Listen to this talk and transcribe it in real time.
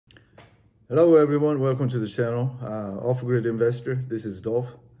Hello everyone, welcome to the channel, Off-Grid Investor. This is Dolph.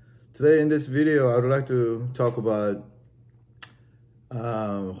 Today in this video, I would like to talk about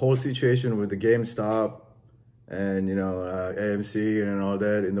whole situation with the GameStop and AMC and all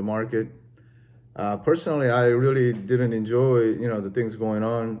that in the market. Personally, I really didn't enjoy the things going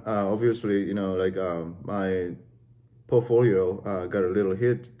on. Obviously, my portfolio got a little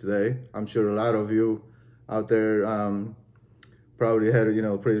hit today. I'm sure a lot of you out there probably had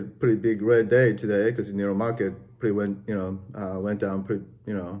a pretty big red day today because the market went down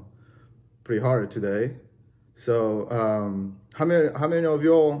pretty hard today. So how many of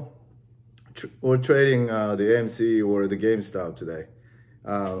y'all were trading the AMC or the GameStop today?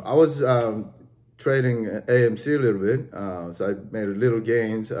 I was trading AMC a little bit, so I made a little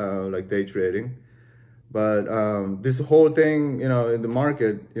gains like day trading. But this whole thing, in the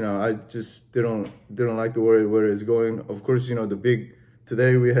market, I just didn't like the way where it's going. Of course,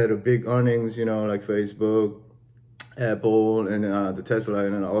 today we had a big earnings, like Facebook, Apple, and the Tesla.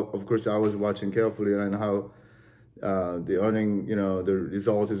 And of course, I was watching carefully on how the earning, the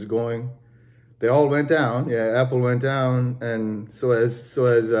result is going. They all went down. Yeah, Apple went down, and so as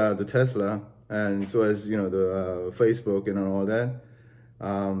the Tesla, and so as the Facebook and all that.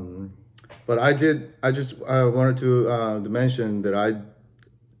 But I just wanted to mention that I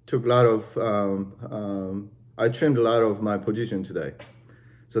took a lot of, I trimmed a lot of my position today.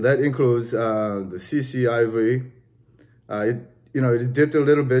 So that includes the CCIV. It dipped a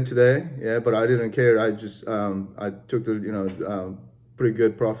little bit today, yeah, but I didn't care. I just, I took the, pretty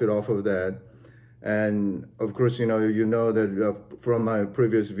good profit off of that. And of course, you know that from my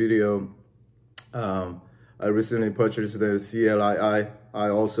previous video, I recently purchased the CLII. I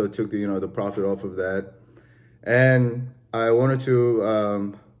also took the profit off of that, and I wanted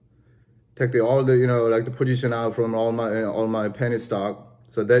to take all the position out from all my penny stock.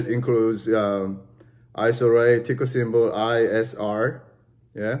 So that includes ISORAY, ticker symbol ISR,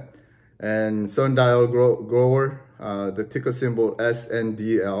 yeah, and Sundial Grower, the ticker symbol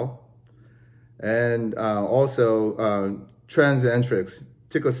SNDL, and also Transentrix,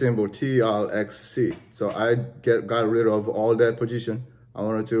 ticker symbol TLXC. So I got rid of all that position. I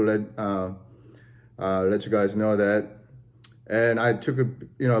wanted to let you guys know that, and I took a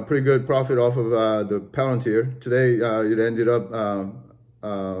pretty good profit off of the Palantir today. It ended up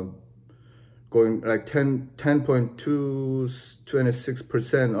going like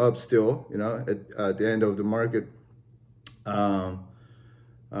 10.26% up still. At the end of the market.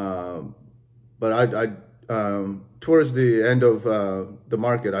 But I towards the end of the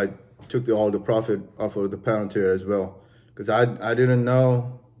market, I took all the profit off of the Palantir as well, because I didn't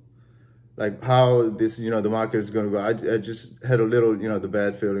know like how this the market is going to go. I just had a little the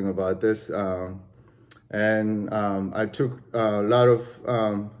bad feeling about this, and I took a lot of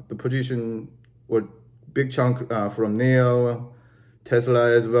the position with big chunk from Neo,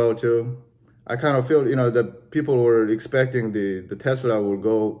 Tesla as well too. I kind of feel that people were expecting the Tesla will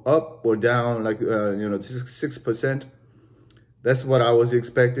go up or down like 6%. That's what I was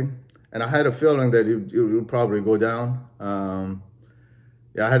expecting, and I had a feeling that it would probably go down.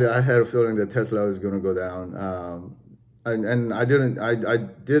 Yeah, I had a feeling that Tesla was going to go down, and I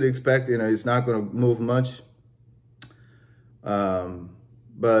did expect it's not going to move much.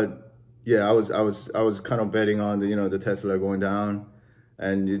 But yeah, I was kind of betting on the Tesla going down,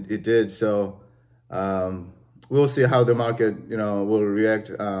 and it did. So we'll see how the market will react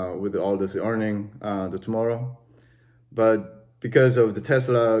with all this earning tomorrow. But because of the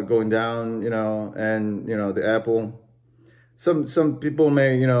Tesla going down, and the Apple, some people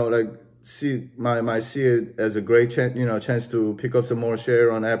may might see it as a great chance to pick up some more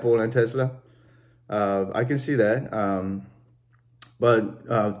share on Apple and Tesla. I can see that. But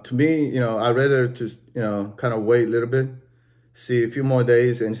to me, I'd rather just kind of wait a little bit, see a few more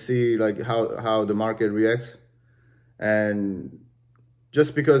days and see like how the market reacts. And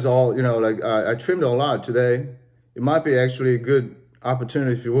just because I trimmed a lot today, it might be actually a good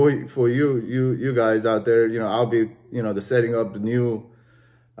opportunity for you guys out there. I'll be the setting up the new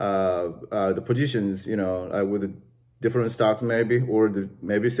the positions with the different stocks maybe, or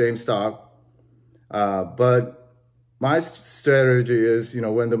maybe same stock, but my strategy is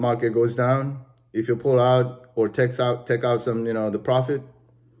when the market goes down, if you pull out or take out some the profit,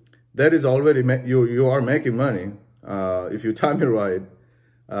 that is already you are making money if you time it right.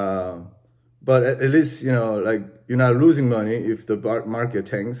 But at least like you're not losing money if the market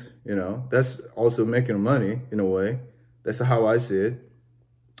tanks. That's also making money in a way. That's how I see it.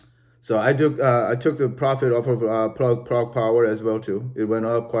 So I took the profit off of Plug Power as well too. It went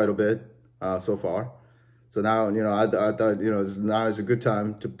up quite a bit so far. So now, I thought, now is a good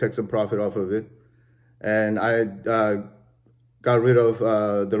time to take some profit off of it. And I got rid of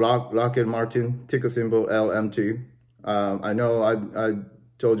the Lockheed Martin ticker symbol LMT. I know I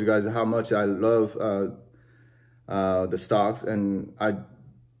told you guys how much I love the stocks, and I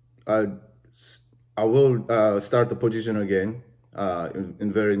will start the position again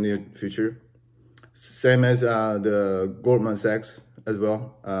in very near future. Same as the Goldman Sachs as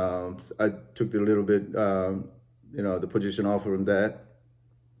well. I took a little bit, the position off from that.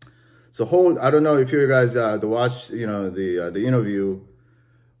 So I don't know if you guys watch, the interview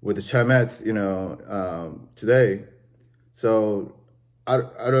with the Chamath, today. So I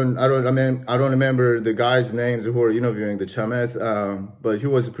don't remember the guys' names who were interviewing the Chamath, but he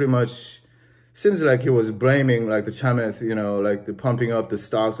was pretty much, seems like he was blaming like the Chamath, like the pumping up the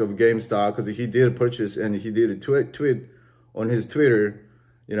stocks of GameStop, because he did a purchase and he did a tweet on his Twitter,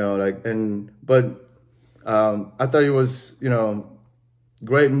 but I thought it was,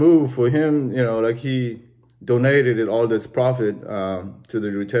 great move for him, like he donated all this profit to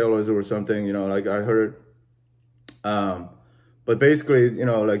the retailers or something, like I heard. But basically,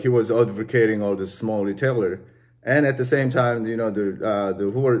 like he was advocating all the small retailer. And at the same time,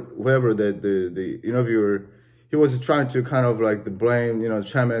 whoever the interviewer, he was trying to kind of like the blame,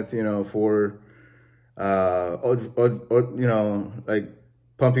 Chamath, for, like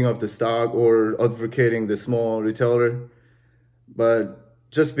pumping up the stock or advocating the small retailer. But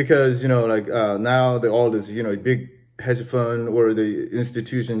just because, now all this, big hedge fund or the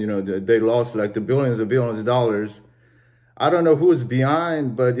institution, they lost like the billions of dollars. I don't know who's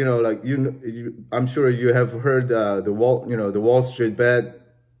behind, but I'm sure you have heard the Wall Street bet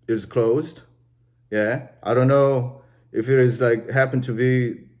is closed. Yeah, I don't know if it is like happened to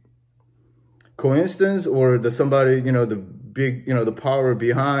be coincidence or somebody the big the power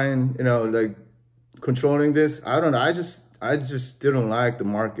behind like controlling this. I don't know. I just didn't like the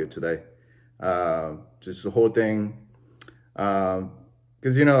market today. Just the whole thing,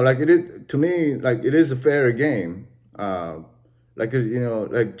 because like it is to me, like it is a fair game. Like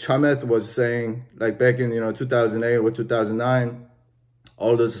Chamath was saying, like back in 2008 or 2009,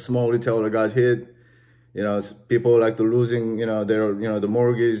 all those small retailer got hit. People like the losing their the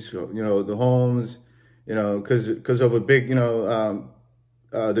mortgage, the homes, because of a big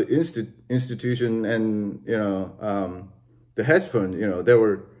the institution and the hedge fund. They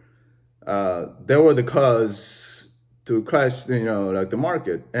were the cause to crash like the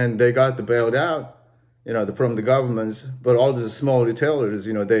market, and they got the bailed out. From the governments, but all the small retailers,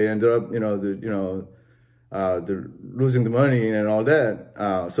 they ended up, they're losing the money and all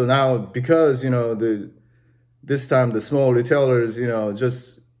that. So now because, this time the small retailers,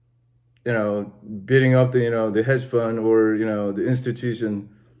 just, beating up the hedge fund or, the institution,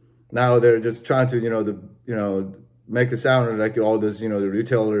 now they're just trying to, make it sound like all this, the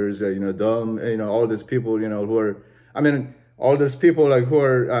retailers, dumb, all these people, who are, all these people like who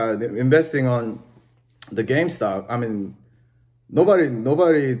are investing on the GameStop.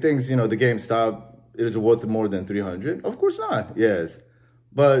 Nobody thinks, the GameStop is worth more than 300. Of course not. Yes.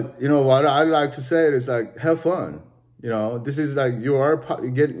 But, what I like to say is like, have fun. This is like, you are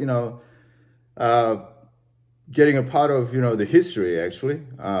getting a part of, the history, actually.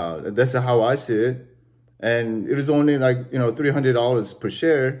 That's how I see it. And it is only like, $300 per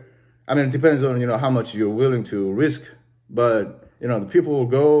share. It depends on, how much you're willing to risk. But, the people will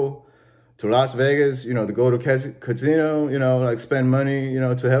go to Las Vegas, to go to casino, like spend money,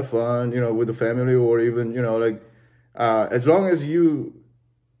 to have fun, with the family, or even, as long as you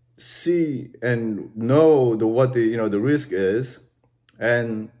see and know what the risk is,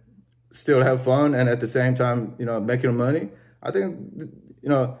 and still have fun, and at the same time, making money. I think,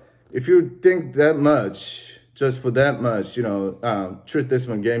 if you think that much, just for that much, treat this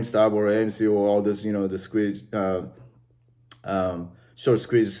one GameStop or AMC or all this, the squeeze, short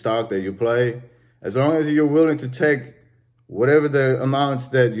squeeze stock that you play, as long as you're willing to take whatever the amounts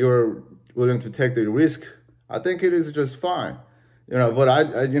that you're willing to take the risk, I think it is just fine. But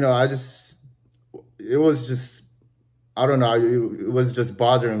it was just, I don't know, it was just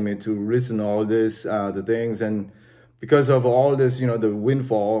bothering me to listen to all this, the things, and because of all this, the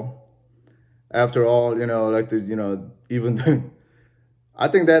windfall, after all, even the, I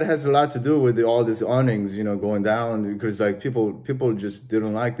think that has a lot to do with all this earnings, going down, because like people just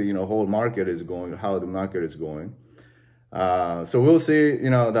didn't like the, whole market is going, how the market is going. So we'll see,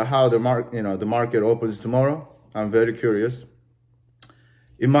 how the market opens tomorrow. I'm very curious.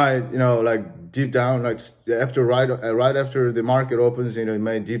 It might, like deep down, like after right after the market opens, it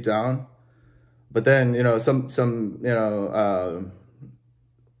may deep down, but then, some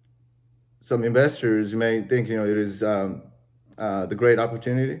some investors may think, you know, it is the great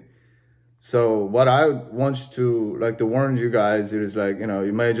opportunity. So what I want to like to warn you guys is like, you know,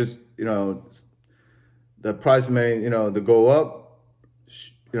 you may just, you know, the price may, you know, to go up,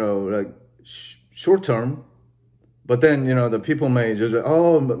 you know, like short term, but then, you know, the people may just,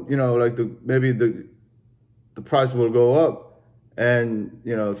 oh, you know, like maybe the price will go up, and,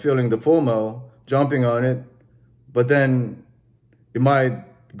 you know, feeling the FOMO, jumping on it, but then it might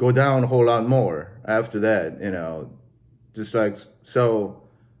go down a whole lot more after that, you know, just like, so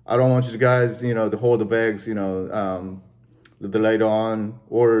I don't want you guys, you know, to hold the bags, you know, the later on,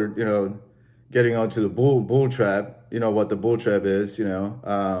 or, you know, getting onto the bull trap, you know what the bull trap is, you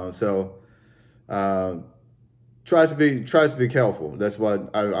know, try to be careful. That's what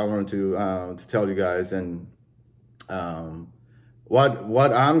I wanted to tell you guys. And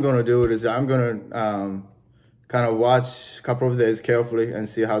what I'm gonna do is I'm gonna kind of watch a couple of days carefully and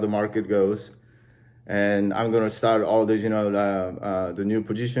see how the market goes. And I'm gonna start all the, you know, the new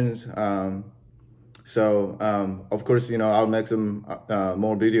positions. Of course, you know, I'll make some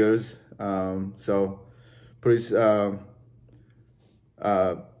more videos. So please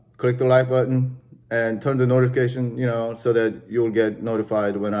click the like button and turn the notification, you know, so that you'll get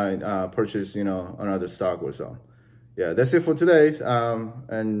notified when I purchase, you know, another stock or so. Yeah, that's it for today.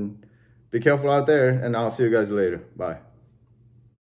 And be careful out there, and I'll see you guys later. Bye.